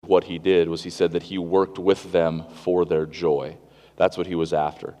what he did was he said that he worked with them for their joy. That's what he was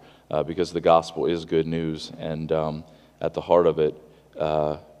after, because the gospel is good news, and at the heart of it,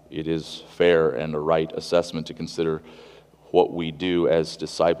 it is fair and a right assessment to consider what we do as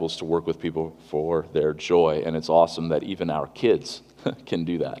disciples to work with people for their joy. And it's awesome that even our kids can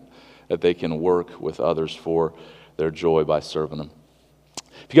do that they can work with others for their joy by serving them.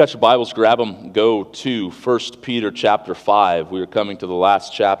 If you got your Bibles, grab them. Go to 1 Peter chapter 5. We are coming to the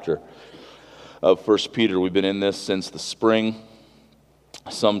last chapter of 1 Peter. We've been in this since the spring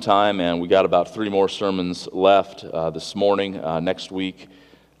sometime, and we got about 3 more sermons left this morning. Next week,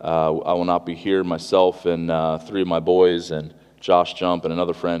 I will not be here. Myself and 3 of my boys and Josh Jump and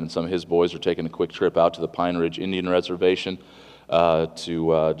another friend and some of his boys are taking a quick trip out to the Pine Ridge Indian Reservation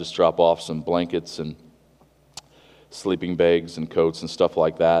to just drop off some blankets and sleeping bags and coats and stuff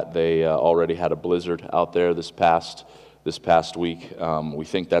like that. They already had a blizzard out there this past week. We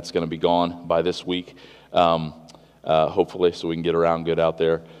think that's going to be gone by this week, hopefully, so we can get around good out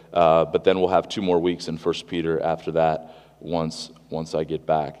there. But then we'll have 2 more weeks in 1 Peter after that once I get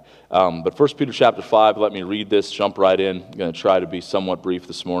back. But 1 Peter chapter 5, let me read this, jump right in. I'm going to try to be somewhat brief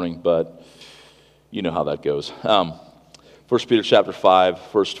this morning, but you know how that goes. 1 Peter chapter 5,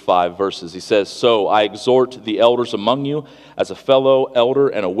 first 5 verses, he says, "So I exhort the elders among you as a fellow elder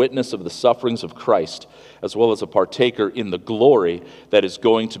and a witness of the sufferings of Christ, as well as a partaker in the glory that is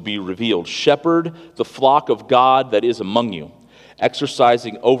going to be revealed. Shepherd the flock of God that is among you,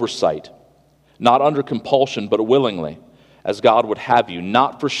 exercising oversight, not under compulsion, but willingly, as God would have you,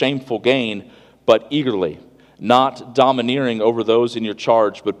 not for shameful gain, but eagerly, not domineering over those in your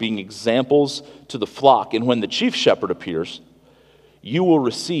charge, but being examples to the flock. And when the chief shepherd appears, you will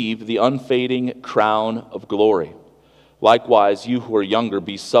receive the unfading crown of glory. Likewise, you who are younger,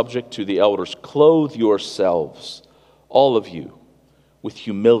 be subject to the elders. Clothe yourselves, all of you, with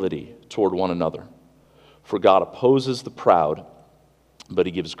humility toward one another. For God opposes the proud, but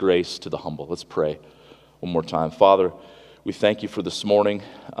he gives grace to the humble." Let's pray one more time. Father, we thank you for this morning.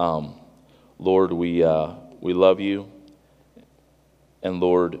 Lord, we love you. And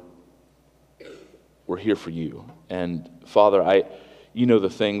Lord, we're here for you. And Father, you know the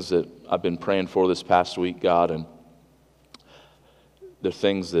things that I've been praying for this past week, God, and they're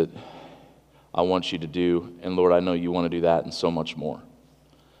things that I want you to do. And Lord, I know you want to do that and so much more.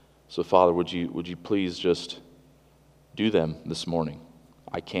 So Father, would you please just do them this morning?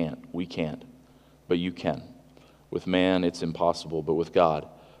 I can't, we can't, but you can. With man, it's impossible, but with God,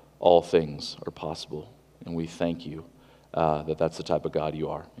 all things are possible. And we thank you that that's the type of God you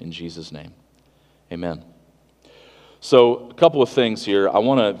are. In Jesus' name, amen. So a couple of things here.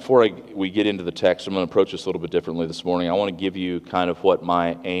 Before we get into the text, I'm going to approach this a little bit differently this morning. I want to give you kind of what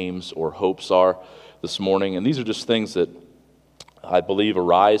my aims or hopes are this morning. And these are just things that I believe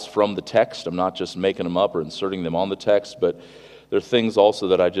arise from the text. I'm not just making them up or inserting them on the text, but they're things also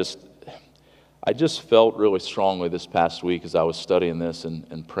that I just felt really strongly this past week as I was studying this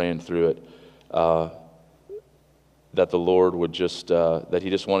and praying through it, that the Lord would that he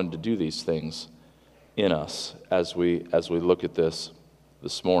just wanted to do these things in us as we look at this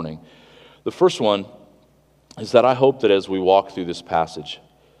morning. The first one is that I hope that as we walk through this passage,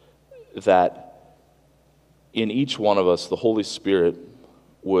 that in each one of us, the Holy Spirit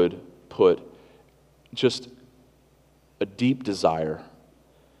would put just a deep desire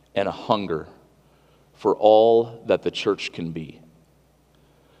and a hunger for all that the church can be.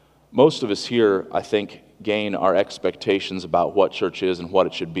 Most of us here, I think, gain our expectations about what church is and what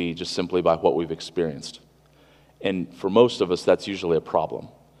it should be just simply by what we've experienced. And for most of us, that's usually a problem.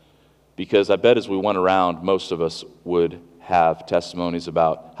 Because I bet as we went around, most of us would have testimonies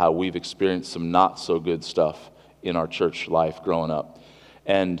about how we've experienced some not so good stuff in our church life growing up.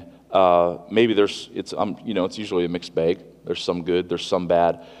 And maybe it's usually a mixed bag. There's some good, there's some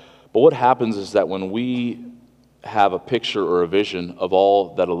bad. But what happens is that when we have a picture or a vision of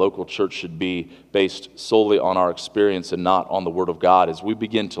all that a local church should be based solely on our experience and not on the Word of God, is we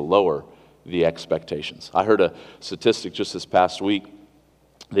begin to lower the expectations. I heard a statistic just this past week.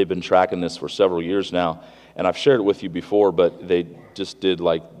 They've been tracking this for several years now, and I've shared it with you before, but they just did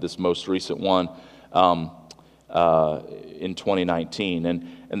like this most recent one in 2019.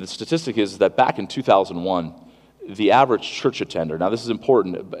 And the statistic is that back in 2001, the average church attender, now this is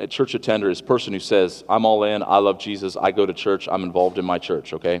important, a church attender is a person who says, I'm all in, I love Jesus, I go to church, I'm involved in my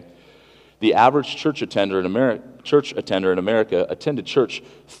church, okay? The average church attender in America attended church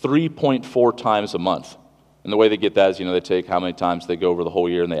 3.4 times a month. And the way they get that is, they take how many times they go over the whole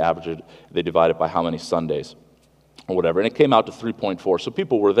year and they average it, they divide it by how many Sundays or whatever. And it came out to 3.4. So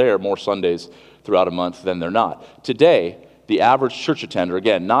people were there more Sundays throughout a month than they're not. Today, the average church attender,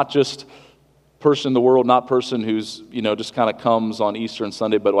 again, not just person in the world, not person who's, just kind of comes on Easter and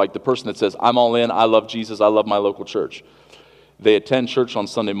Sunday, but like the person that says, I'm all in, I love Jesus, I love my local church. They attend church on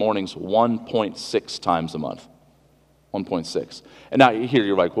Sunday mornings 1.6 times a month. 1.6. And now here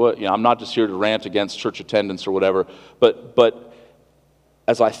you're like, what? I'm not just here to rant against church attendance or whatever, but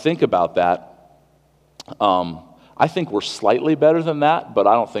as I think about that, I think we're slightly better than that, but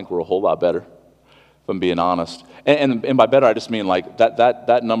I don't think we're a whole lot better, if I'm being honest. And by better, I just mean like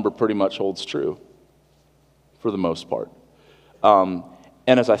that number pretty much holds true for the most part. And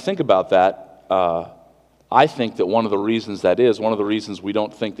as I think about that, I think that one of the reasons we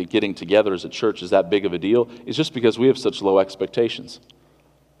don't think that getting together as a church is that big of a deal is just because we have such low expectations.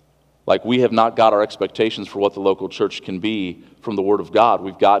 Like, we have not got our expectations for what the local church can be from the Word of God.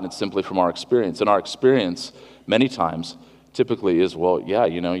 We've gotten it simply from our experience. And our experience, many times, typically is,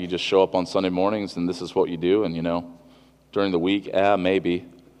 you just show up on Sunday mornings and this is what you do. And, during the week, maybe.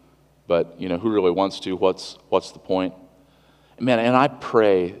 But, who really wants to? What's the point? Man, and I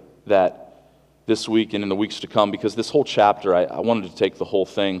pray that this week and in the weeks to come, because this whole chapter, I wanted to take the whole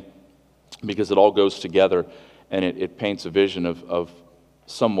thing because it all goes together and it paints a vision of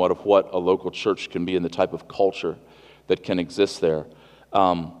somewhat of what a local church can be and the type of culture that can exist there.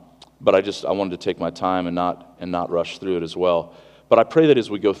 But I wanted to take my time and not rush through it as well. But I pray that as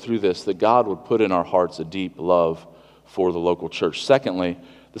we go through this, that God would put in our hearts a deep love for the local church. Secondly,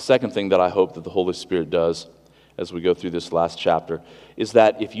 the second thing that I hope that the Holy Spirit does as we go through this last chapter is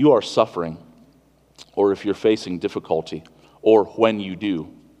that if you are suffering, or if you're facing difficulty, or when you do,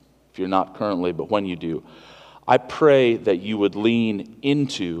 if you're not currently, but when you do, I pray that you would lean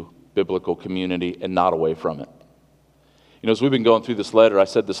into biblical community and not away from it. As we've been going through this letter, I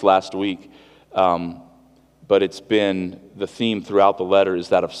said this last week, but it's been the theme throughout the letter is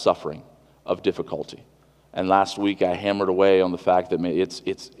that of suffering, of difficulty. And last week I hammered away on the fact that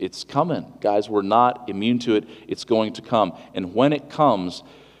it's coming. Guys, we're not immune to it. It's going to come. And when it comes,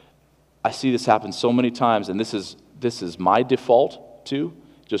 I see this happen so many times, and this is my default too,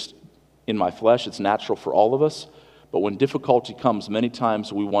 just in my flesh. It's natural for all of us. But when difficulty comes, many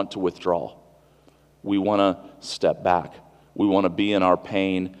times we want to withdraw. We want to step back. We want to be in our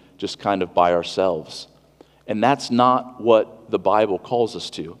pain just kind of by ourselves. And that's not what the Bible calls us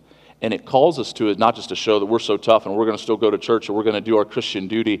to. And it calls us to it not just to show that we're so tough and we're going to still go to church or we're going to do our Christian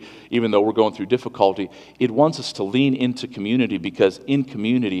duty even though we're going through difficulty. It wants us to lean into community because in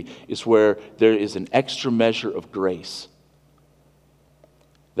community is where there is an extra measure of grace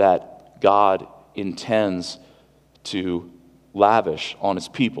that God intends to lavish on His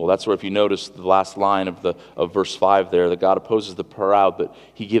people. That's where if you notice the last line of verse 5 there, that God opposes the proud, but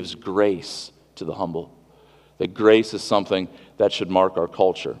He gives grace to the humble. That grace is something that should mark our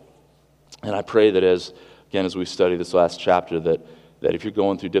culture. And I pray that as we study this last chapter, that if you're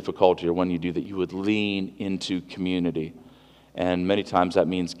going through difficulty or when you do that, you would lean into community. And many times that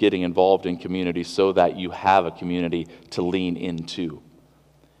means getting involved in community so that you have a community to lean into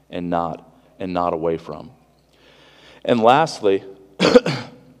and not away from. And lastly,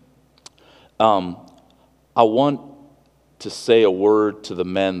 I want to say a word to the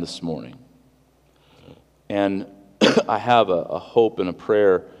men this morning. And I have a hope and a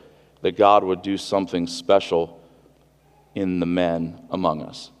prayer that God would do something special in the men among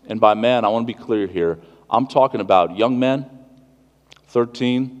us. And by men, I want to be clear here. I'm talking about young men,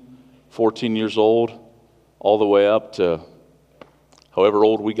 13, 14 years old, all the way up to however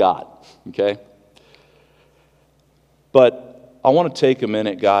old we got, okay? But I want to take a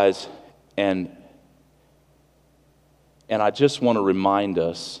minute, guys, and I just want to remind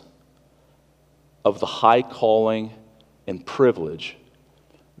us of the high calling and privilege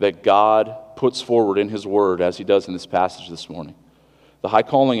that God puts forward in His Word, as He does in this passage this morning. The high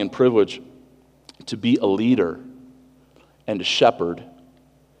calling and privilege to be a leader and a shepherd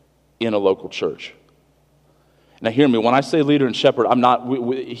in a local church. Now hear me, when I say leader and shepherd,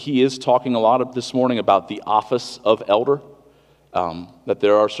 he is talking a lot this morning about the office of elder, that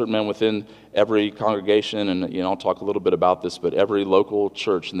there are certain men within every congregation, and I'll talk a little bit about this, but every local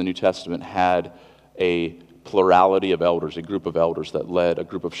church in the New Testament had a plurality of elders, a group of elders that led, a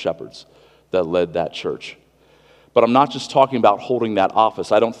group of shepherds that led that church. But I'm not just talking about holding that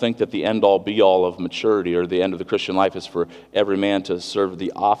office. I don't think that the end-all, be-all of maturity or the end of the Christian life is for every man to serve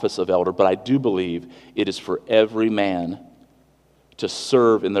the office of elder, but I do believe it is for every man to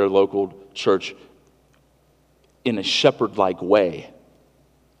serve in their local church in a shepherd-like way,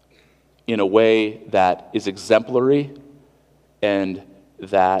 in a way that is exemplary and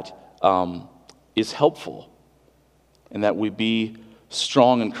that is helpful, and that we be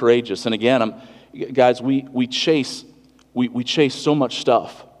strong and courageous. And again, guys, we chase we chase so much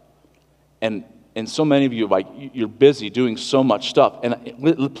stuff. And so many of you, like, you're busy doing so much stuff.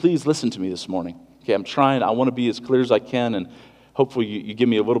 And please listen to me this morning. Okay, I want to be as clear as I can, and hopefully you give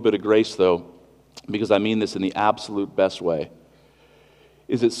me a little bit of grace, though, because I mean this in the absolute best way.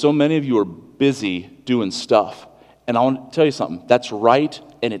 Is that so many of you are busy doing stuff. And I want to tell you something. That's right,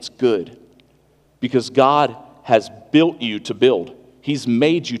 and it's good. Because God has built you to build. He's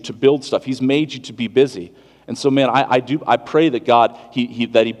made you to build stuff. He's made you to be busy. And so, man, I pray that God,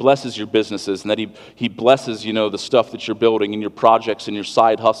 that He blesses your businesses, and that He blesses, the stuff that you're building and your projects and your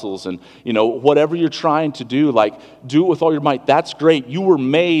side hustles, and, whatever you're trying to do, like, do it with all your might. That's great. You were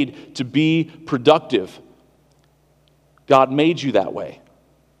made to be productive. God made you that way,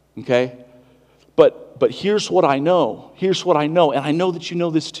 okay? But here's what I know. Here's what I know, and I know that you know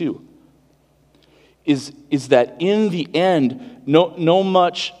this too, is that in the end,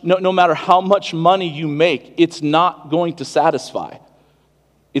 no matter how much money you make, it's not going to satisfy.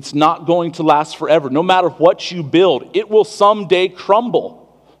 It's not going to last forever. No matter what you build, it will someday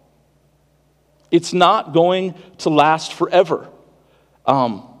crumble. It's not going to last forever.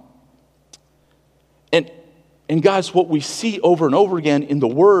 And guys, what we see over and over again in the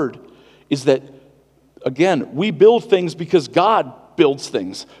Word is that, again, we build things because God builds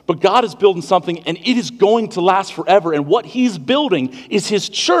things. But God is building something, and it is going to last forever. And what He's building is His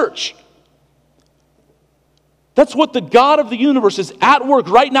church. That's what the God of the universe is at work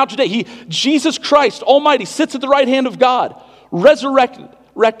right now today. Jesus Christ Almighty sits at the right hand of God,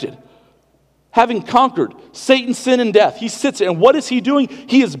 resurrected, having conquered Satan, sin, and death. He sits there, and what is He doing?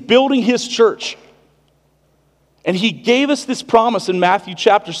 He is building His church. And He gave us this promise in Matthew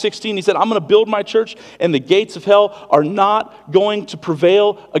chapter 16. He said, I'm going to build my church, and the gates of hell are not going to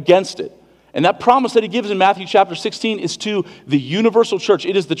prevail against it. And that promise that He gives in Matthew chapter 16 is to the universal church.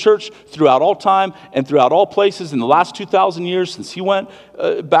 It is the church throughout all time and throughout all places in the last 2,000 years since He went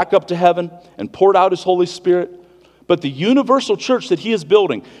back up to heaven and poured out His Holy Spirit. But the universal church that He is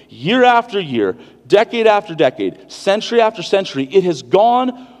building year after year, decade after decade, century after century, it has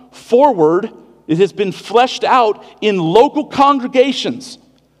gone forward. It has been fleshed out in local congregations,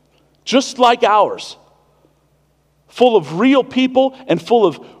 just like ours, full of real people and full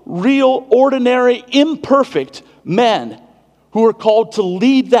of real, ordinary, imperfect men who are called to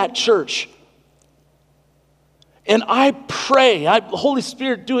lead that church. And I pray, Holy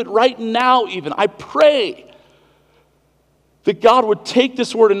Spirit, do it right now even. I pray that God would take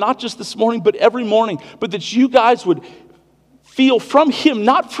this word, and not just this morning, but every morning, but that you guys would feel from Him,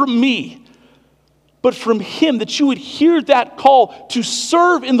 not from me, but from Him, that you would hear that call to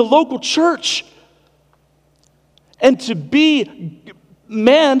serve in the local church and to be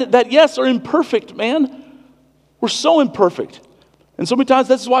men that, yes, are imperfect, man. We're so imperfect. And so many times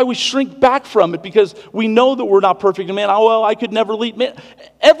that's why we shrink back from it, because we know that we're not perfect. And man, I could never lead. Man,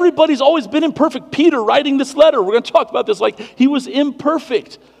 everybody's always been imperfect. Peter writing this letter, we're going to talk about this, like he was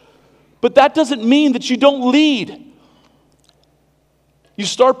imperfect. But that doesn't mean that you don't lead. You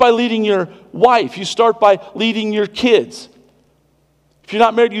start by leading your wife. You start by leading your kids. If you're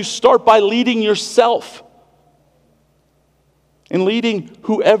not married, you start by leading yourself and leading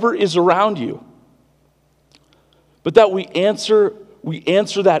whoever is around you. But that we answer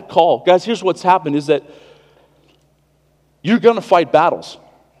that call. Guys, here's what's happened is that you're going to fight battles.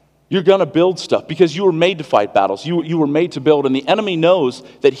 You're going to build stuff because you were made to fight battles. You were made to build, and the enemy knows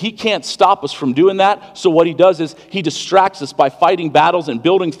that he can't stop us from doing that. So what he does is he distracts us by fighting battles and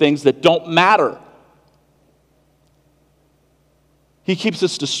building things that don't matter. He keeps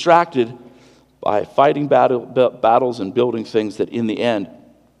us distracted by fighting battles and building things that in the end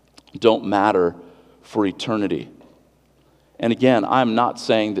don't matter for eternity. And again, I'm not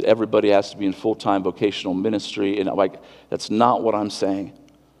saying that everybody has to be in full-time vocational ministry, and that's not what I'm saying.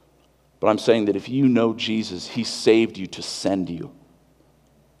 But I'm saying that if you know Jesus, He saved you to send you.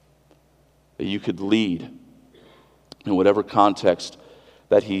 That you could lead in whatever context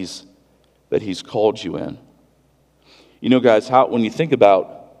that He's called you in. You know, guys, when you think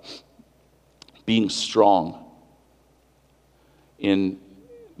about being strong in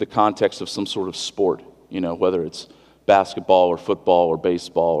the context of some sort of sport, whether it's basketball or football or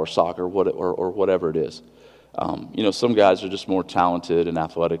baseball or soccer or whatever it is. Some guys are just more talented and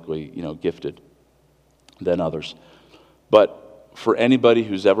athletically, gifted than others. But for anybody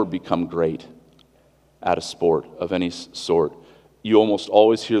who's ever become great at a sport of any sort, you almost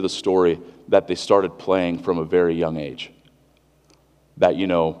always hear the story that they started playing from a very young age. That,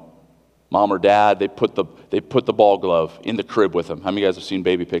 mom or dad, they put the ball glove in the crib with him. How many of you guys have seen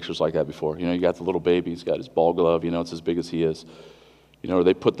baby pictures like that before? You got the little baby, he's got his ball glove, it's as big as he is. Or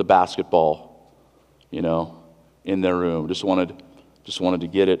they put the basketball, in their room. Just wanted to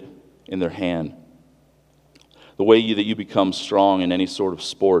get it in their hand. The way that you become strong in any sort of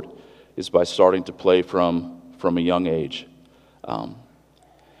sport is by starting to play from a young age. And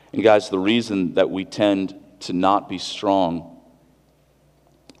guys, the reason that we tend to not be strong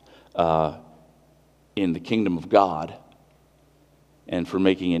in the kingdom of God and for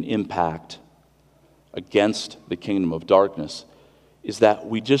making an impact against the kingdom of darkness is that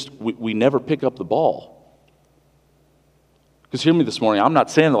we never pick up the ball. Because hear me this morning, I'm not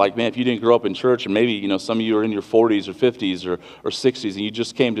saying that like, man, if you didn't grow up in church and maybe, some of you are in your 40s or 50s or 60s and you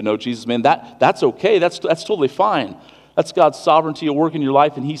just came to know Jesus, man, that's okay. That's totally fine. That's God's sovereignty at work in your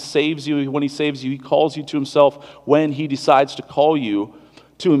life, and He saves you. When He saves you, He calls you to Himself when He decides to call you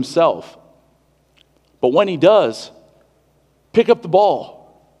to Himself. But when He does, pick up the ball.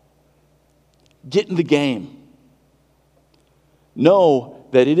 Get in the game. Know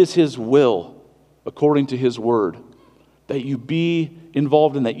that it is His will, according to His word, that you be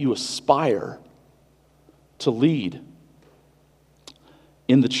involved in, that you aspire to lead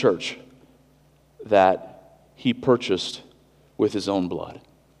in the church that He purchased with His own blood.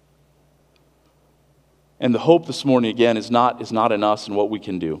 And the hope this morning, again, is not in us and what we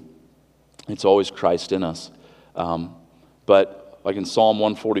can do. It's always Christ in us. But like in Psalm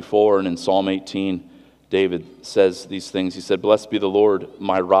 144 and in Psalm 18, David says these things. He said, "Blessed be the Lord,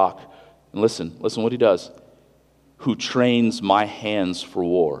 my rock." And listen what He does. "Who trains my hands for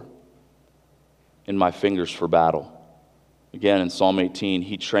war and my fingers for battle." Again, in Psalm 18,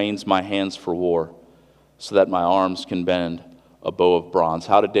 He trains my hands for war so that my arms can bend a bow of bronze.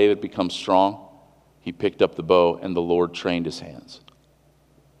 How did David become strong? He picked up the bow and the Lord trained his hands.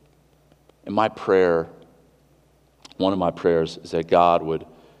 And my prayer, one of my prayers, is that God would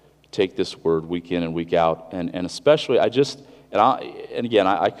take this word week in and week out. And especially, I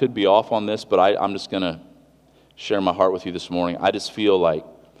could be off on this, but I'm just going to share my heart with you this morning. I just feel like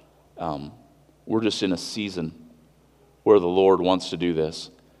we're just in a season where the Lord wants to do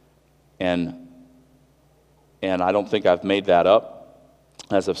this. And I don't think I've made that up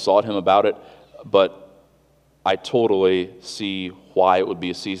as I've sought Him about it, but I totally see why it would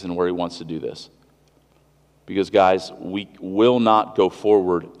be a season where He wants to do this. Because, guys, we will not go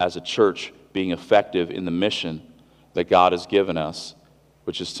forward as a church being effective in the mission that God has given us,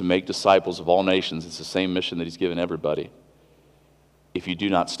 which is to make disciples of all nations. It's the same mission that He's given everybody. If you do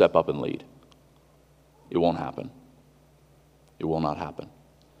not step up and lead, it won't happen. It will not happen.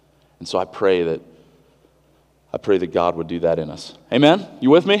 And so I pray that God would do that in us. Amen? You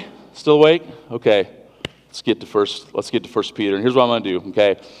with me? Still awake? Okay. Let's get to First Peter. And here's what I'm going to do,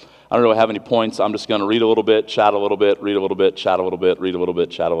 okay? I don't really have any points. I'm just going to read a little bit, chat a little bit, read a little bit, chat a little bit, read a little bit,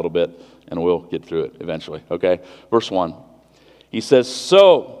 chat a little bit, and we'll get through it eventually, okay? Verse 1. He says,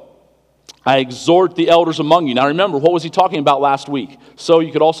 "So I exhort the elders among you." Now remember, what was he talking about last week? So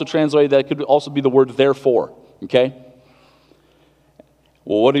you could also translate that. It could also be the word therefore, okay?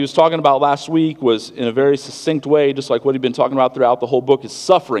 Well, what he was talking about last week was in a very succinct way, just like what he'd been talking about throughout the whole book, is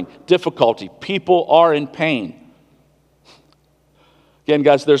suffering, difficulty. People are in pain. Again,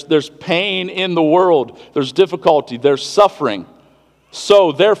 guys, there's pain in the world. There's difficulty. There's suffering.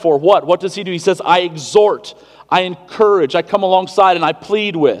 So, therefore, what? What does he do? He says, I exhort, I encourage, I come alongside, and I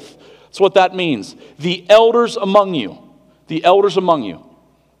plead with. That's what that means. The elders among you. The elders among you.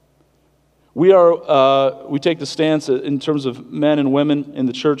 We take the stance in terms of men and women in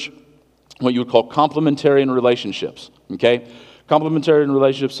the church, what you would call complementarian relationships, okay? Complementarian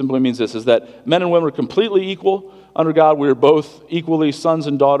relationships simply means this, is that men and women are completely equal under God. We are both equally sons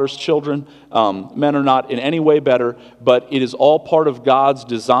and daughters, children. Men are not in any way better, but it is all part of God's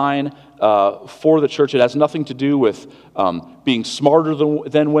design for the church. It has nothing to do with being smarter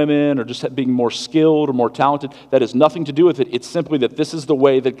than women or just being more skilled or more talented. That has nothing to do with it. It's simply that this is the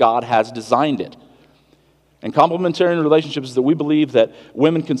way that God has designed it. And complementarian relationships is that we believe that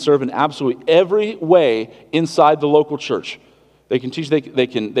women can serve in absolutely every way inside the local church. They can teach. They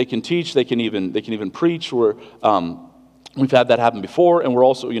can teach. They can even preach. We've had that happen before, and we're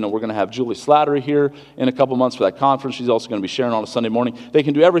also, we're going to have Julie Slattery here in a couple months for that conference. She's also going to be sharing on a Sunday morning. They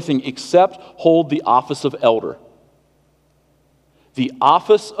can do everything except hold the office of elder. The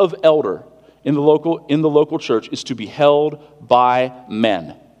office of elder in the local church is to be held by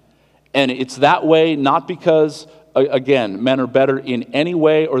men, and it's that way not because, again, men are better in any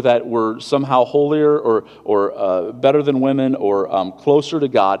way or that we're somehow holier or better than women or closer to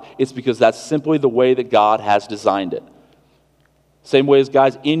God. It's because that's simply the way that God has designed it. Same way as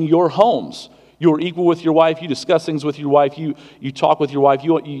guys in your homes. You are equal with your wife. You discuss things with your wife. You talk with your wife.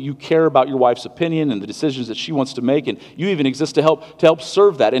 You care about your wife's opinion and the decisions that she wants to make. And you even exist to help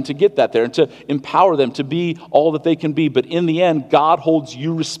serve that and to get that there and to empower them to be all that they can be. But in the end, God holds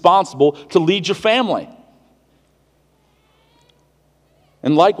you responsible to lead your family.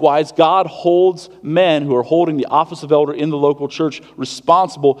 And likewise, God holds men who are holding the office of elder in the local church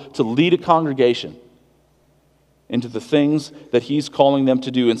responsible to lead a congregation into the things that he's calling them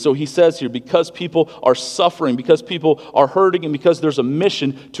to do. And so he says here, because people are suffering, because people are hurting, and because there's a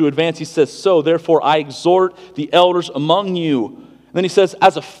mission to advance, he says, so therefore I exhort the elders among you. And then he says,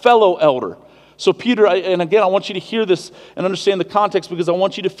 as a fellow elder. So Peter, and again, I want you to hear this and understand the context, because I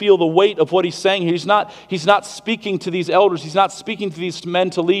want you to feel the weight of what he's saying here. He's not speaking to these elders. He's not speaking to these men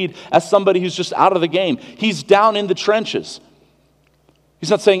to lead as somebody who's just out of the game. He's down in the trenches. He's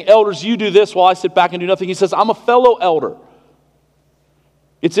not saying, elders, you do this while I sit back and do nothing. He says, I'm a fellow elder.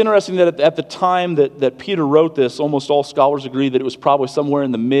 It's interesting that at the time that Peter wrote this, almost all scholars agree that it was probably somewhere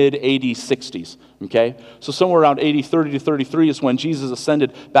in the mid-AD 60s, okay? So somewhere around AD 30 to 33 is when Jesus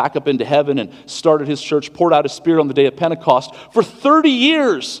ascended back up into heaven and started his church, poured out his Spirit on the day of Pentecost. For 30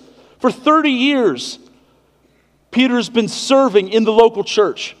 years, Peter's been serving in the local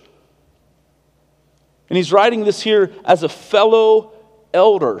church. And he's writing this here as a fellow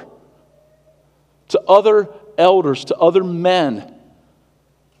elder to other elders, to other men,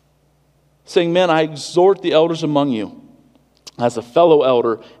 saying, men, I exhort the elders among you as a fellow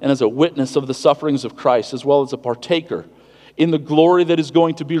elder and as a witness of the sufferings of Christ, as well as a partaker in the glory that is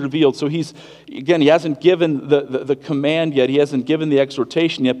going to be revealed. So he hasn't given the command yet. He hasn't given the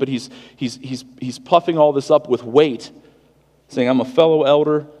exhortation yet, but he's puffing all this up with weight, saying, I'm a fellow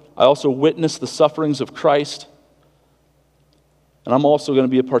elder. I also witness the sufferings of Christ. And I'm also going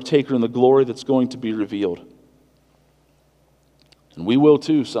to be a partaker in the glory that's going to be revealed. And we will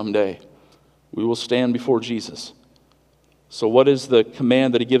too someday. We will stand before Jesus. So what is the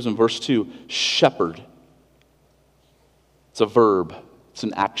command that he gives in verse 2? Shepherd. It's a verb. It's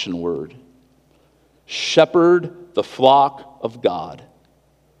an action word. Shepherd the flock of God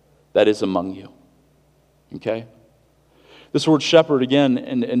that is among you. Okay? This word shepherd, again,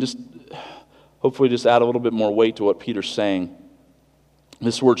 and just hopefully just add a little bit more weight to what Peter's saying.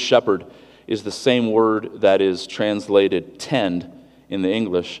 This word shepherd is the same word that is translated tend in the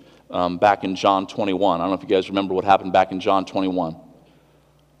English back in John 21. I don't know if you guys remember what happened back in John 21.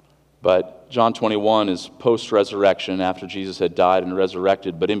 But John 21 is post-resurrection after Jesus had died and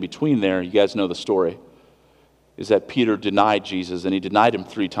resurrected. But in between there, you guys know the story, is that Peter denied Jesus, and he denied him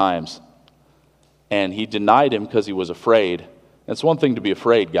 3 times. And he denied him because he was afraid. It's one thing to be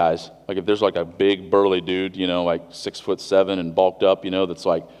afraid, guys. Like if there's like a big burly dude, like 6'7" and bulked up, that's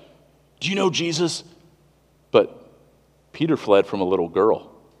like, do you know Jesus? But Peter fled from a little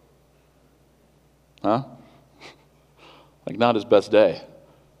girl. Huh? Like not his best day.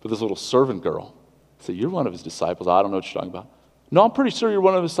 But this little servant girl said, you're one of his disciples. I don't know what you're talking about. No, I'm pretty sure you're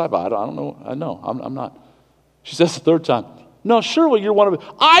one of his disciples. I don't know. I know. I'm not. She says the 3rd time, no, surely you're one of his.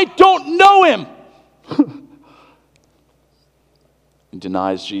 I don't know him. And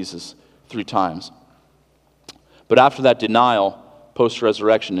denies Jesus 3 times. But after that denial,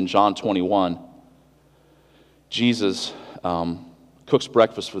 post-resurrection in John 21, Jesus cooks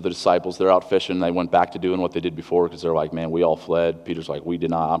breakfast for the disciples. They're out fishing. They went back to doing what they did before because they're like, man, we all fled. Peter's like, we did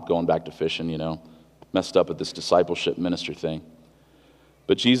not. I'm going back to fishing, messed up at this discipleship ministry thing.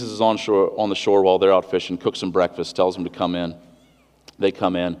 But Jesus is on the shore while they're out fishing, cooks them breakfast, tells them to come in. They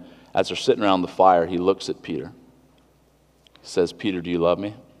come in. As they're sitting around the fire, he looks at Peter. He says, Peter, do you love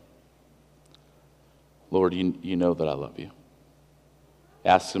me? Lord, you know that I love you.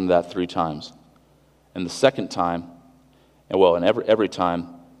 Asks him that 3 times. And the second time, and every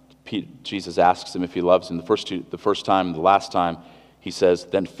time Jesus asks him if he loves him, the first time and the last time, he says,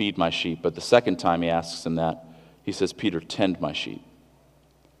 then feed my sheep. But the second time he asks him that, he says, Peter, tend my sheep.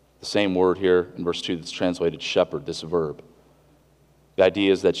 The same word here in verse 2 that's translated shepherd, this verb. The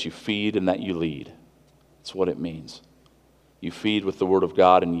idea is that you feed and that you lead. That's what it means. You feed with the word of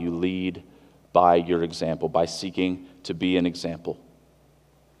God and you lead by your example, by seeking to be an example.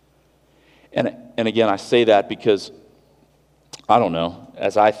 And again, I say that because, I don't know,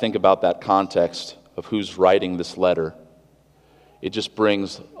 as I think about that context of who's writing this letter, it just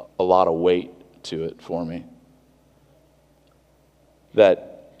brings a lot of weight to it for me.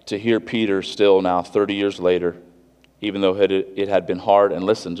 That to hear Peter still now, 30 years later, even though it had been hard, and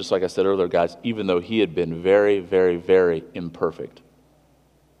listen, just like I said earlier, guys, even though he had been very, very, very imperfect.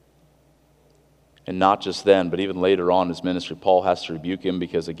 And not just then, but even later on in his ministry, Paul has to rebuke him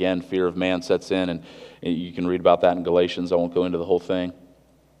because, again, fear of man sets in, and you can read about that in Galatians. I won't go into the whole thing.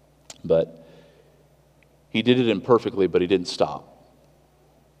 But He did it imperfectly, but he didn't stop.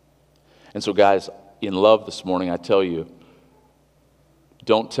 And so, guys, in love this morning, I tell you,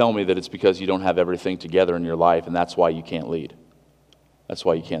 don't tell me that it's because you don't have everything together in your life and that's why you can't lead. That's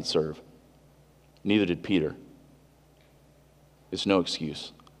why you can't serve. Neither did Peter. It's no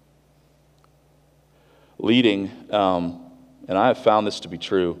excuse. Leading, and I have found this to be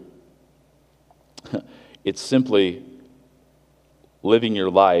true, it's simply living your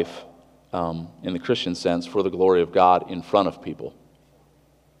life in the Christian sense for the glory of God in front of people.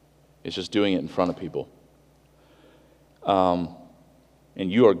 It's just doing it in front of people.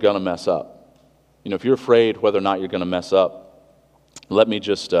 And you are going to mess up. If you're afraid whether or not you're going to mess up, let me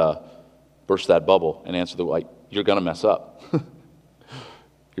just burst that bubble and answer you're going to mess up.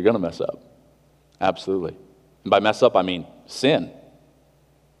 You're going to mess up. Absolutely. And by mess up, I mean sin.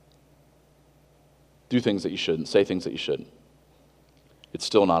 Do things that you shouldn't. Say things that you shouldn't. It's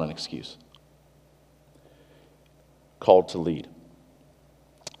still not an excuse. Called to lead.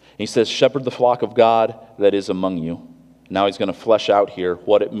 He says, shepherd the flock of God that is among you. Now he's going to flesh out here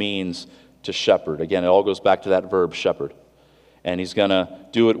what it means to shepherd. Again, it all goes back to that verb, shepherd. And he's going to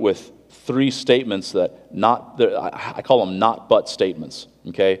do it with three statements that I call them not but statements.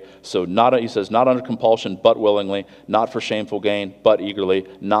 Okay? So he says, not under compulsion, but willingly, not for shameful gain, but eagerly,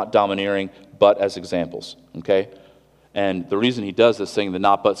 not domineering, but as examples. Okay? And the reason he does this, saying the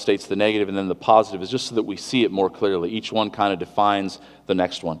not but states the negative and then the positive, is just so that we see it more clearly. Each one kind of defines the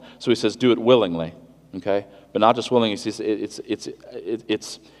next one. So he says, do it willingly. Okay? But not just willingly.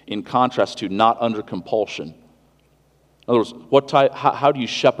 It's in contrast to not under compulsion. In other words, how do you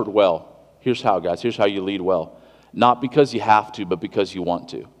shepherd well? Here's how, guys. Here's how you lead well. Not because you have to, but because you want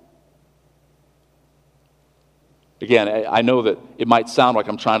to. Again, I know that it might sound like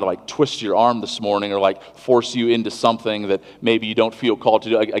I'm trying to twist your arm this morning or force you into something that maybe you don't feel called to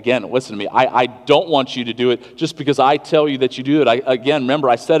do. Again, listen to me. I don't want you to do it just because I tell you that you do it. Again, remember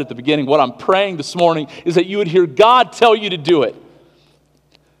I said at the beginning, what I'm praying this morning is that you would hear God tell you to do it.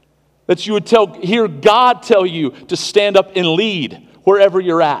 That you would hear God tell you to stand up and lead wherever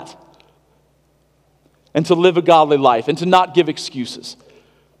you're at. And to live a godly life and to not give excuses.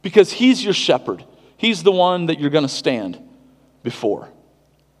 Because He's your shepherd. He's the one that you're going to stand before.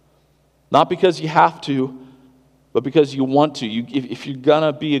 Not because you have to, but because you want to. If you're going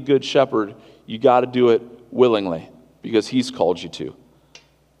to be a good shepherd, you got to do it willingly because He's called you to.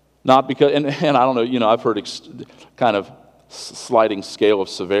 Not because, and I don't know, I've heard kind of sliding scale of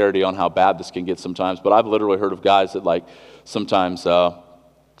severity on how bad this can get sometimes, but I've literally heard of guys that sometimes,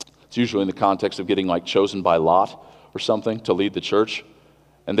 it's usually in the context of getting chosen by lot or something to lead the church.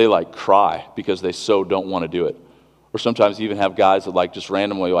 And they cry because they so don't want to do it. Or sometimes you even have guys that just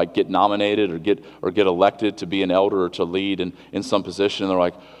randomly get nominated or get elected to be an elder or to lead in some position. And they're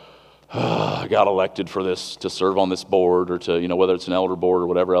like, I got elected for this, to serve on this board or to, whether it's an elder board or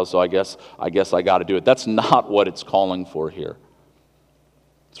whatever else. So I guess I got to do it. That's not what it's calling for here.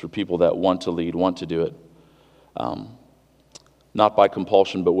 It's for people that want to lead, want to do it. Not by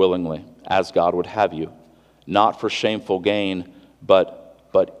compulsion, but willingly, as God would have you. Not for shameful gain, but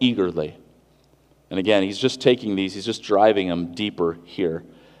eagerly. And again, he's just taking these, he's just driving them deeper here.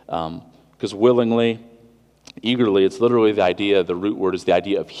 Because willingly, eagerly, it's literally the idea, the root word is the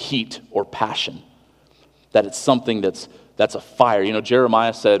idea of heat or passion. That it's something that's a fire.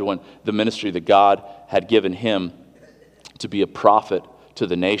 Jeremiah said when the ministry that God had given him to be a prophet to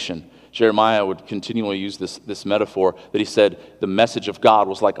the nation, Jeremiah would continually use this metaphor that he said the message of God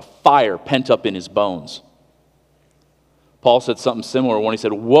was like a fire pent up in his bones. Paul said something similar when he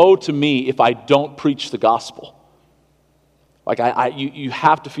said, woe to me if I don't preach the gospel. You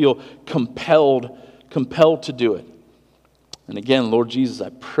have to feel compelled to do it. And again, Lord Jesus, I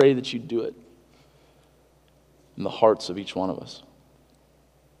pray that you do it in the hearts of each one of us.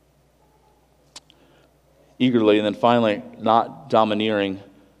 Eagerly, and then finally, not domineering,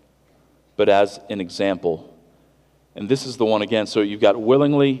 but as an example. And this is the one again. So you've got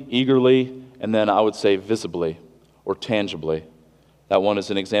willingly, eagerly, and then I would say visibly or tangibly. That one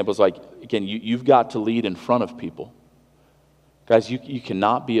is an example. It's again, you've got to lead in front of people. Guys, you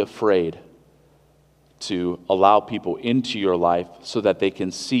cannot be afraid to allow people into your life so that they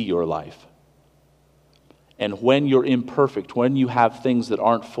can see your life. And when you're imperfect, when you have things that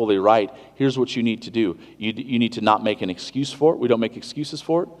aren't fully right, here's what you need to do. You need to not make an excuse for it. We don't make excuses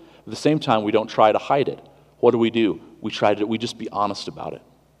for it. At the same time, we don't try to hide it. What do? We just be honest about it.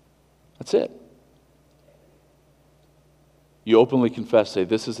 That's it. You openly confess, say,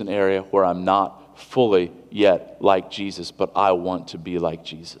 this is an area where I'm not fully yet like Jesus, but I want to be like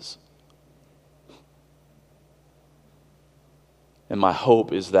Jesus. And my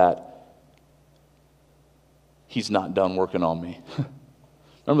hope is that He's not done working on me.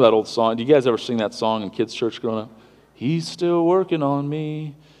 Remember that old song? Do you guys ever sing that song in kids' church growing up? He's still working on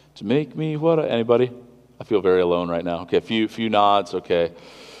me to make me what Anybody? I feel very alone right now. Okay, a few nods, okay. It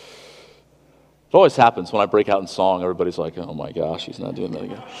always happens when I break out in song. Everybody's like, oh my gosh, he's not doing that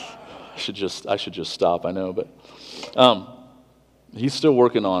again. I should just stop, I know, but he's still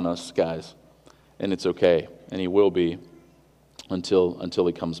working on us, guys, and it's okay, and he will be until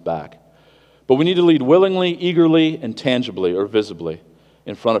he comes back. But we need to lead willingly, eagerly, and tangibly or visibly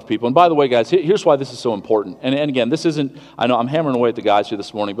in front of people. And by the way, guys, here's why this is so important. And again, this isn't, I know I'm hammering away at the guys here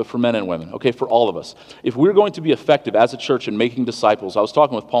this morning, but for men and women, okay, for all of us. If we're going to be effective as a church in making disciples, I was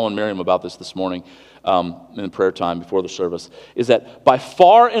talking with Paul and Miriam about this morning in prayer time before the service, is that by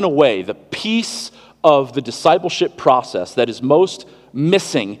far and away, the piece of the discipleship process that is most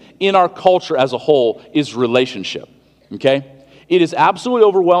missing in our culture as a whole is relationship, okay? It is absolutely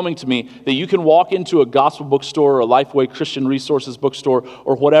overwhelming to me that you can walk into a gospel bookstore or a Lifeway Christian Resources bookstore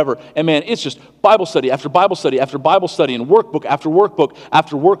or whatever, and man, it's just Bible study after Bible study after Bible study and workbook after workbook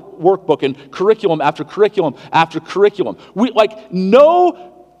after workbook and curriculum after curriculum after curriculum. No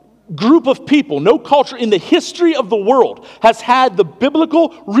group of people, no culture in the history of the world has had the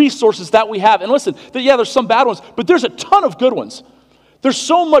biblical resources that we have. And listen, there's some bad ones, but there's a ton of good ones. There's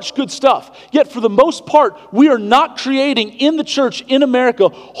so much good stuff. Yet for the most part, we are not creating in the church in America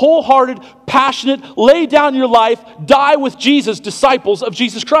wholehearted, passionate, lay down your life, die with Jesus disciples of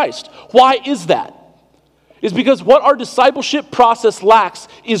Jesus Christ. Why is that? It's because what our discipleship process lacks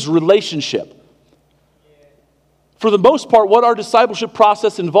is relationship. For the most part, what our discipleship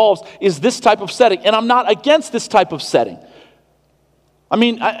process involves is this type of setting. And I'm not against this type of setting. I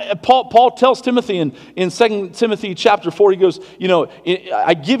mean, Paul tells Timothy in 2 Timothy chapter 4, he goes,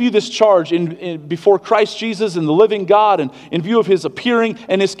 I give you this charge before Christ Jesus and the living God and in view of his appearing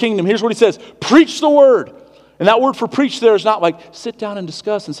and his kingdom. Here's what he says, preach the word. And that word for preach there is not like sit down and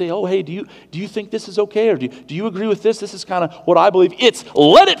discuss and say, oh, hey, do you think this is okay? Or do you agree with this? This is kind of what I believe. It's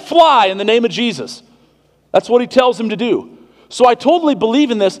let it fly in the name of Jesus. That's what he tells him to do. So I totally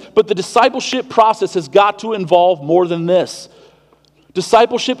believe in this, but the discipleship process has got to involve more than this.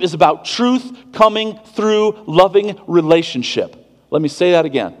 Discipleship is about truth coming through loving relationship. Let me say that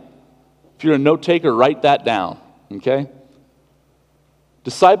again. If you're a note taker, write that down, okay?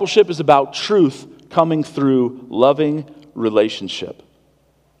 Discipleship is about truth coming through loving relationship.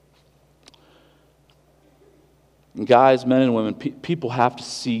 And guys, men and women, people have to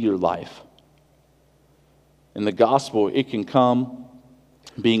see your life. In the gospel, it can come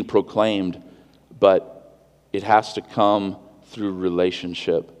being proclaimed, but it has to come through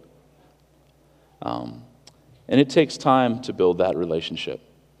relationship. And it takes time to build that relationship.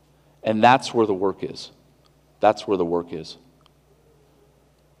 And that's where the work is. That's where the work is.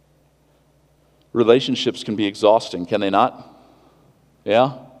 Relationships can be exhausting, can they not?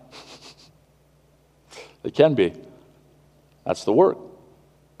 Yeah? They can be. That's the work.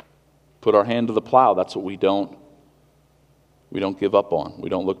 Put our hand to the plow. That's what we don't give up on. We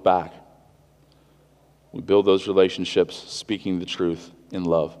don't look back. We build those relationships speaking the truth in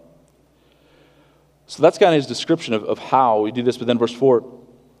love. So that's kind of his description of how we do this. But then verse 4,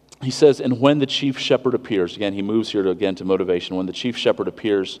 he says, and when the chief shepherd appears, again, he moves here to motivation. When the chief shepherd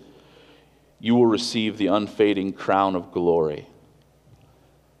appears, you will receive the unfading crown of glory.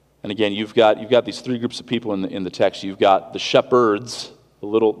 And again, you've got these three groups of people in the text. You've got the shepherds, the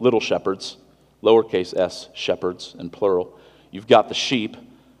little shepherds, lowercase s shepherds and plural. You've got the sheep,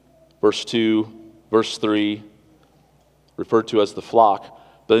 verse 2, verse 3, referred to as the flock.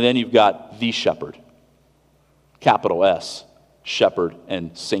 But then you've got the shepherd, capital S, shepherd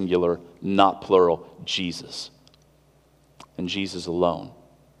and singular, not plural, Jesus. And Jesus alone,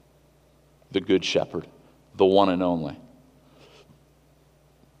 the good shepherd, the one and only.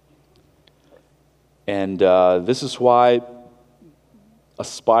 And this is why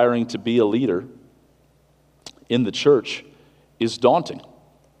aspiring to be a leader in the church is daunting.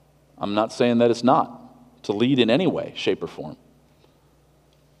 I'm not saying that it's not to lead in any way, shape, or form.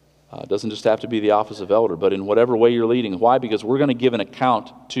 It doesn't just have to be the office of elder, but in whatever way you're leading. Why? Because we're going to give an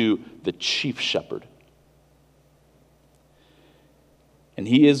account to the chief shepherd. And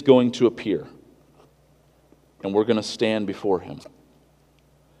he is going to appear. And we're going to stand before him.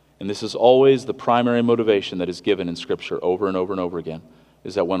 And this is always the primary motivation that is given in Scripture over and over and over again,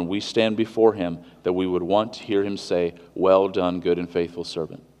 is that when we stand before him, that we would want to hear him say, well done, good and faithful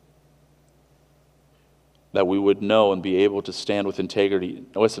servant. That we would know and be able to stand with integrity.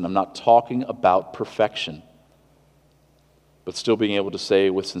 Now listen, I'm not talking about perfection, but still being able to say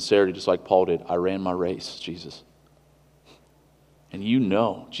with sincerity, just like Paul did, I ran my race, Jesus. And you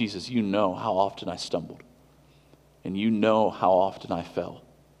know, Jesus, you know how often I stumbled. and you know how often I fell.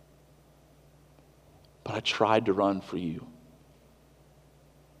 But I tried to run for you.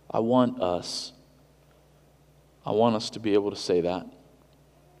 I want us to be able to say that.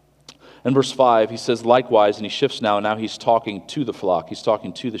 In verse 5, he says, likewise, and he shifts now he's talking to the flock. He's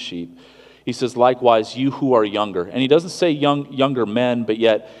talking to the sheep. He says, likewise, you who are younger. And he doesn't say younger men, but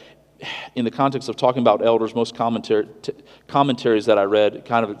yet, in the context of talking about elders, most commentaries that I read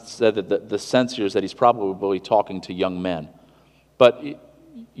kind of said that the sense here is that he's probably talking to young men. But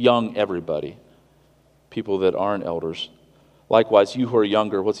young everybody, people that aren't elders. Likewise, you who are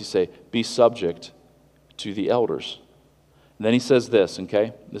younger, what's he say? Be subject to the elders. And then he says this,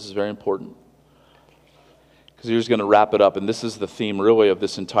 okay? This is very important. Because he's going to wrap it up, and this is the theme really of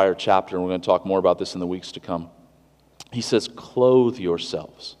this entire chapter, and we're going to talk more about this in the weeks to come. He says, clothe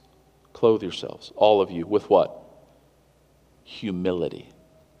yourselves, all of you, with what? Humility.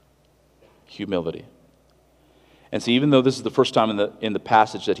 Humility. And see, even though this is the first time in the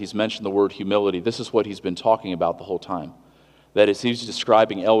passage that he's mentioned the word humility, this is what he's been talking about the whole time. That is, he's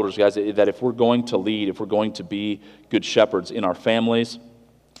describing elders, guys, that if we're going to lead, if we're going to be good shepherds in our families,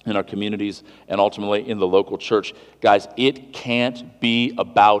 in our communities, and ultimately in the local church, guys, it can't be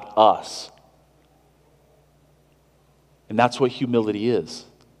about us. And that's what humility is.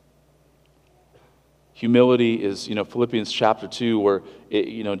 Humility is, Philippians chapter 2, where,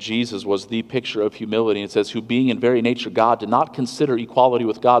 Jesus was the picture of humility. It says, who being in very nature God, did not consider equality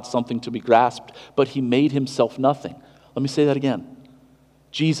with God something to be grasped, but he made himself nothing. Let me say that again.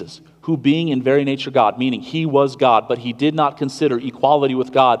 Jesus, who being in very nature God, meaning he was God, but he did not consider equality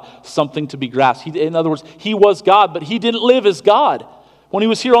with God something to be grasped. In other words, he was God, but he didn't live as God. When he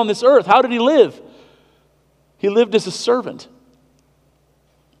was here on this earth, how did he live? He lived as a servant.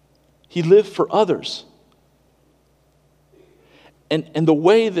 He lived for others. And the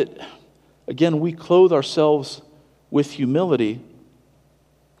way that, again, we clothe ourselves with humility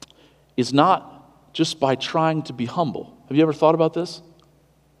is not just by trying to be humble. Have you ever thought about this?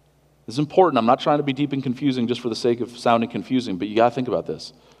 This is important. I'm not trying to be deep and confusing just for the sake of sounding confusing, but you got to think about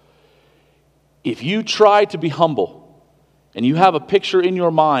this. If you try to be humble, and you have a picture in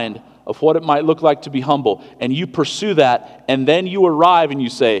your mind of what it might look like to be humble, and you pursue that, and then you arrive and you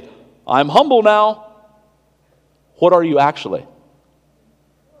say, I'm humble now, what are you actually?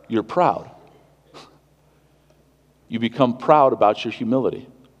 You're proud. You become proud about your humility,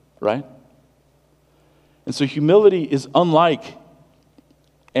 right? And so humility is unlike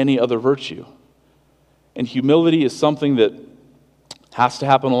any other virtue. And humility is something that has to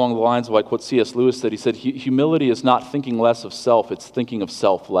happen along the lines of like what C.S. Lewis said. He said, humility is not thinking less of self, it's thinking of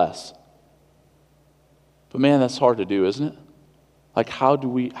self less. But man, that's hard to do, isn't it? Like how do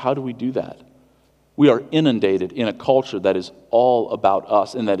we do that? We are inundated in a culture that is all about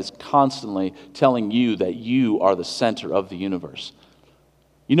us and that is constantly telling you that you are the center of the universe.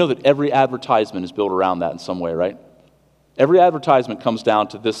 You know that every advertisement is built around that in some way, right? Every advertisement comes down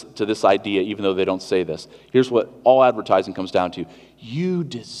to this idea, even though they don't say this. Here's what all advertising comes down to. You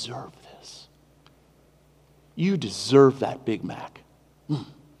deserve this. You deserve that Big Mac.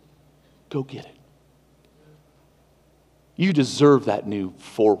 Go get it. You deserve that new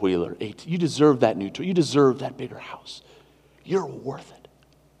four-wheeler. You deserve that new toy. You deserve that bigger house. You're worth it.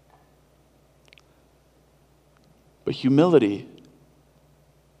 But humility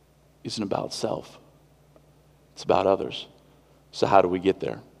isn't about self. It's about others. So how do we get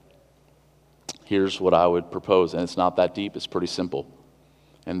there? Here's what I would propose, and it's not that deep. It's pretty simple.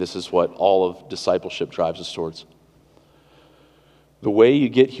 And this is what all of discipleship drives us towards. The way you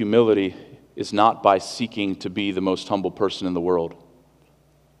get humility is not by seeking to be the most humble person in the world.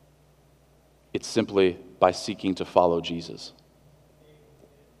 It's simply by seeking to follow Jesus.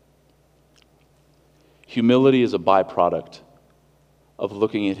 Humility is a byproduct of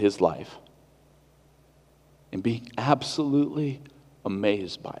looking at his life and being absolutely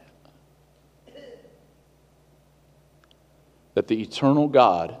amazed by it. That the eternal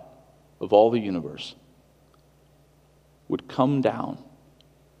God of all the universe would come down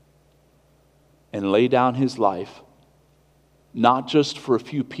and lay down his life, not just for a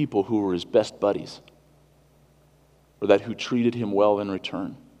few people who were his best buddies, or that who treated him well in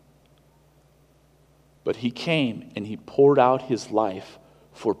return. But he came and he poured out his life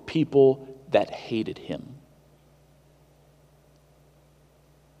for people that hated him.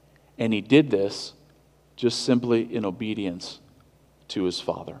 And he did this just simply in obedience to his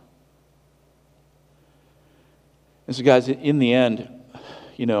Father. And so guys, in the end,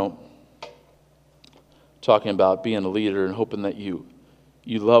 talking about being a leader and hoping that you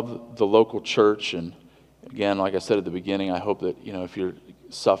love the local church. And again, like I said at the beginning, I hope that, if you're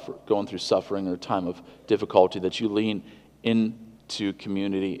going through suffering or a time of difficulty, that you lean into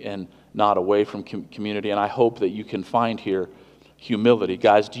community and not away from community. And I hope that you can find here humility.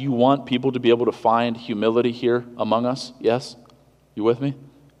 Guys, do you want people to be able to find humility here among us? Yes? You with me?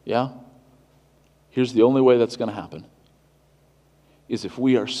 Yeah? Here's the only way that's going to happen, is if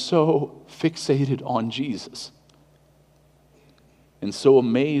we are so fixated on Jesus and so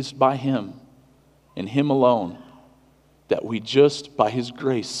amazed by Him and Him alone that we just, by His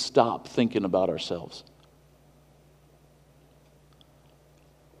grace, stop thinking about ourselves.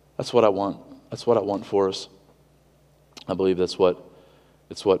 That's what I want. That's what I want for us. I believe it's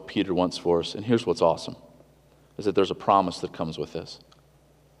what Peter wants for us. And here's what's awesome, is that there's a promise that comes with this.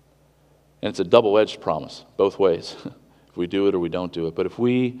 And it's a double-edged promise, both ways. If we do it or we don't do it. But if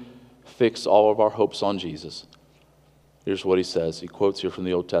we fix all of our hopes on Jesus, here's what he says. He quotes here from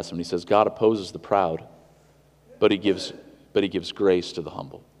the Old Testament. He says, God opposes the proud, but he gives grace to the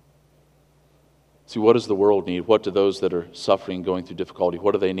humble. See, what does the world need? What do those that are suffering, going through difficulty,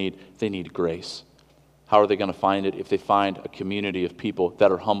 what do they need? They need grace. How are they going to find it? If they find a community of people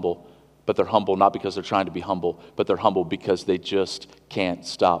that are humble, but they're humble not because they're trying to be humble, but they're humble because they just can't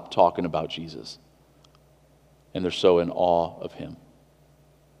stop talking about Jesus. And they're so in awe of Him.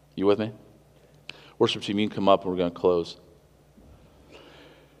 You with me? Worship team, you can come up and we're going to close.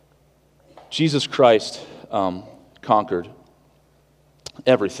 Jesus Christ conquered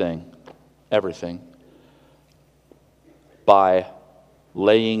everything by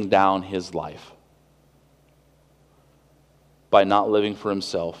laying down His life. By not living for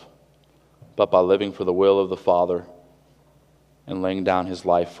Himself, but by living for the will of the Father and laying down His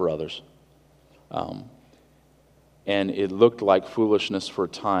life for others. And it looked like foolishness for a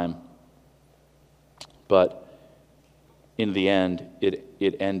time, but in the end,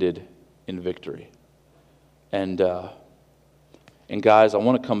 it ended in victory. And guys, I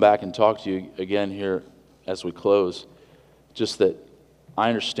want to come back and talk to you again here as we close, just that I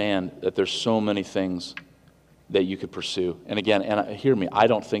understand that there's so many things that you could pursue. And again, hear me, I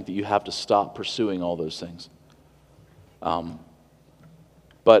don't think that you have to stop pursuing all those things.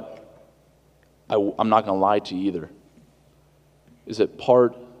 But I'm not going to lie to you either. Is that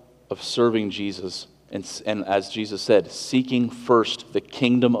part of serving Jesus, and as Jesus said, seeking first the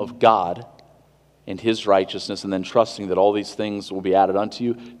kingdom of God and His righteousness, and then trusting that all these things will be added unto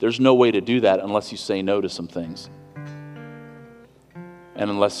you? There's no way to do that unless you say no to some things. And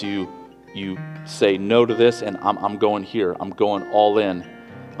unless you say no to this, and I'm going here. I'm going all in.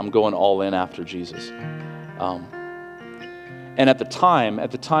 I'm going all in after Jesus. And at the time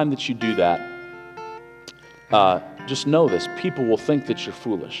that you do that, just know this: people will think that you're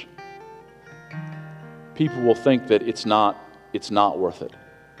foolish. People will think that it's not worth it.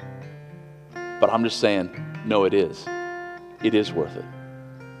 But I'm just saying, no, it is. It is worth it.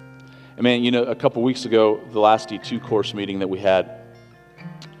 And man, a couple weeks ago, the last D2 course meeting that we had,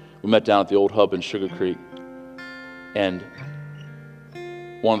 we met down at the old hub in Sugar Creek. And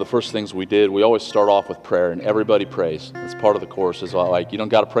one of the first things we did, we always start off with prayer, and everybody prays. That's part of the course. Is like, you don't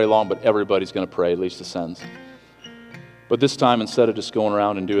got to pray long, but everybody's going to pray, at least a sentence. But this time, instead of just going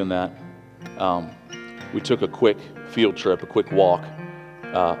around and doing that, we took a quick field trip, a quick walk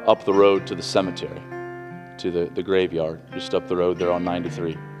up the road to the cemetery, to the graveyard, just up the road there on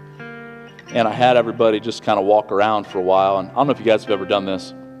 93. And I had everybody just kind of walk around for a while. And I don't know if you guys have ever done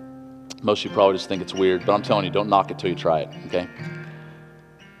this. Most of you probably just think it's weird, but I'm telling you, don't knock it till you try it, okay?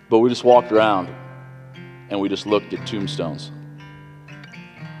 But we just walked around and we just looked at tombstones.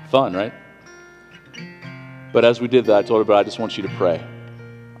 Fun, right? But as we did that, I told everybody, I just want you to pray.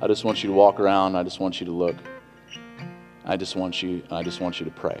 I just want you to walk around. I just want you to look. I just want you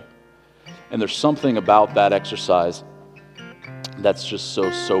to pray. And there's something about that exercise that's just so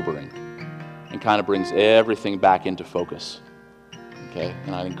sobering and kind of brings everything back into focus. Okay?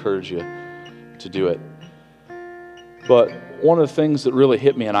 And I'd encourage you to do it. But one of the things that really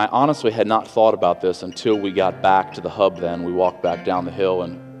hit me, and I honestly had not thought about this until we got back to the hub then. We walked back down the hill,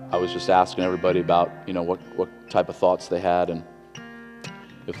 and I was just asking everybody about, what type of thoughts they had, and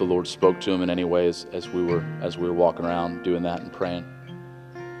if the Lord spoke to them in any ways as we were walking around doing that and praying.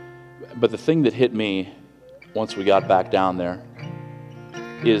 But the thing that hit me once we got back down there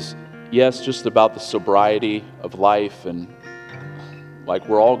is, yes, just about the sobriety of life, and like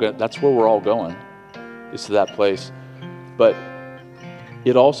that's where we're all going, is to that place. But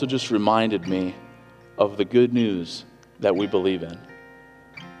it also just reminded me of the good news that we believe in.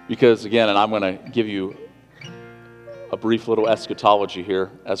 Because again, and I'm going to give you a brief little eschatology here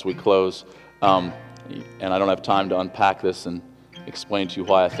as we close, and I don't have time to unpack this in explain to you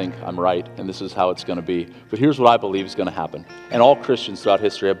why I think I'm right, and this is how it's going to be. But here's what I believe is going to happen. And all Christians throughout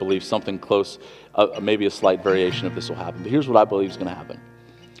history, I believe something close, maybe a slight variation of this will happen. But here's what I believe is going to happen.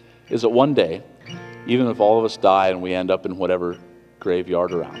 Is that one day, even if all of us die and we end up in whatever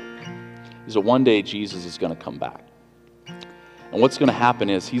graveyard around, is that one day Jesus is going to come back. And what's going to happen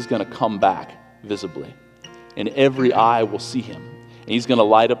is he's going to come back visibly. And every eye will see him. And he's going to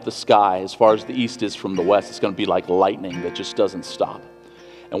light up the sky as far as the east is from the west. It's going to be like lightning that just doesn't stop.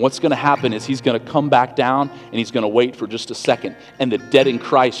 And what's going to happen is he's going to come back down and he's going to wait for just a second. And the dead in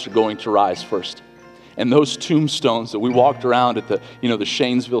Christ are going to rise first. And those tombstones that we walked around at the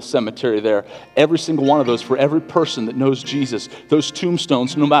Shanesville Cemetery there, every single one of those, for every person that knows Jesus, those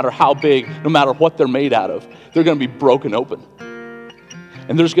tombstones, no matter how big, no matter what they're made out of, they're going to be broken open.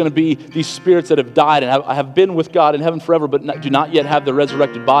 And there's going to be these spirits that have died and have been with God in heaven forever, but do not yet have their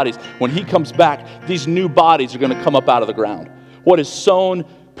resurrected bodies. When he comes back, these new bodies are going to come up out of the ground. What is sown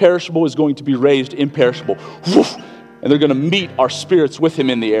perishable is going to be raised imperishable. And they're going to meet our spirits with him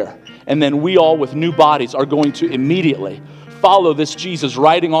in the air. And then we all with new bodies are going to immediately follow this Jesus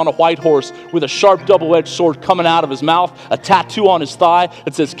riding on a white horse with a sharp double-edged sword coming out of his mouth, a tattoo on his thigh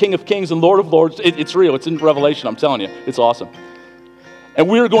that says King of Kings and Lord of Lords. It's real. It's in Revelation. I'm telling you. It's awesome. And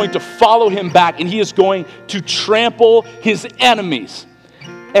we are going to follow him back, and he is going to trample his enemies.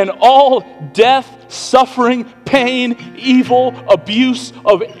 And all death, suffering, pain, evil, abuse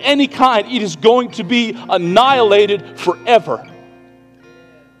of any kind, it is going to be annihilated forever.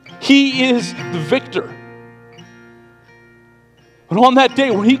 He is the victor. But on that day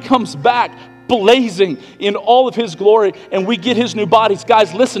when he comes back, blazing in all of his glory, and we get his new bodies,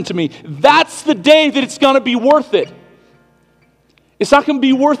 guys, listen to me. That's the day that it's going to be worth it. It's not going to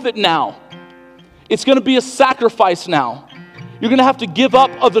be worth it now. It's going to be a sacrifice now. You're going to have to give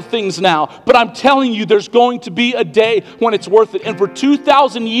up other things now. But I'm telling you, there's going to be a day when it's worth it. And for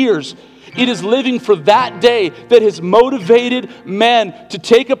 2,000 years, it is living for that day that has motivated men to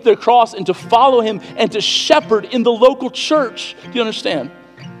take up their cross and to follow him and to shepherd in the local church. Do you understand?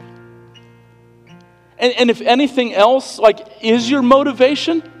 And if anything else, is your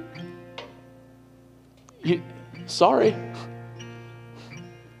motivation? Sorry.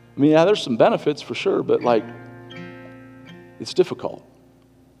 I mean, yeah, there's some benefits for sure, but it's difficult.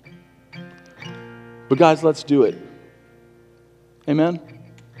 But guys, let's do it. Amen?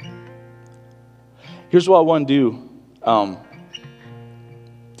 Here's what I want to do.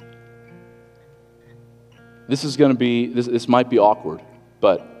 This might be awkward,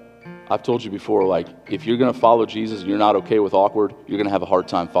 but I've told you before, if you're going to follow Jesus and you're not okay with awkward, you're going to have a hard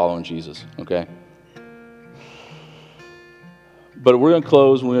time following Jesus, okay? But we're going to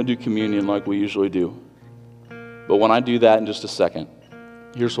close and we're going to do communion like we usually do. But when I do that in just a second,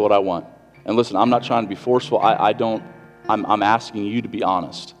 here's what I want. And listen, I'm not trying to be forceful. I'm asking you to be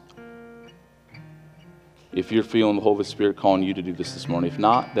honest. If you're feeling the Holy Spirit calling you to do this morning. If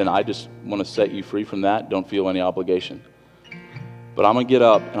not, then I just want to set you free from that. Don't feel any obligation. But I'm going to get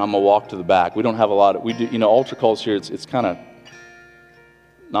up and I'm going to walk to the back. We don't have a lot of, altar calls here, it's kind of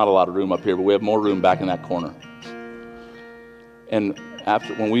not a lot of room up here, but we have more room back in that corner. And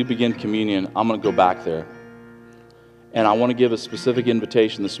when we begin communion, I'm going to go back there. And I want to give a specific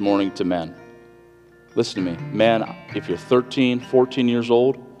invitation this morning to men. Listen to me. Men, if you're 13, 14 years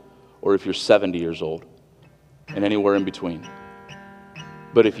old, or if you're 70 years old, and anywhere in between.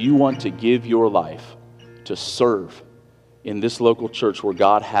 But if you want to give your life to serve in this local church where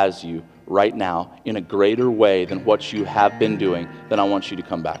God has you right now in a greater way than what you have been doing, then I want you to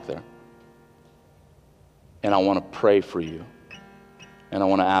come back there. And I want to pray for you. And I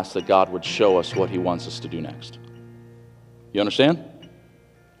want to ask that God would show us what he wants us to do next. You understand?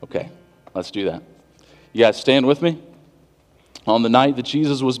 Okay, let's do that. You guys stand with me? On the night that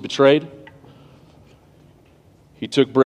Jesus was betrayed, he took bread.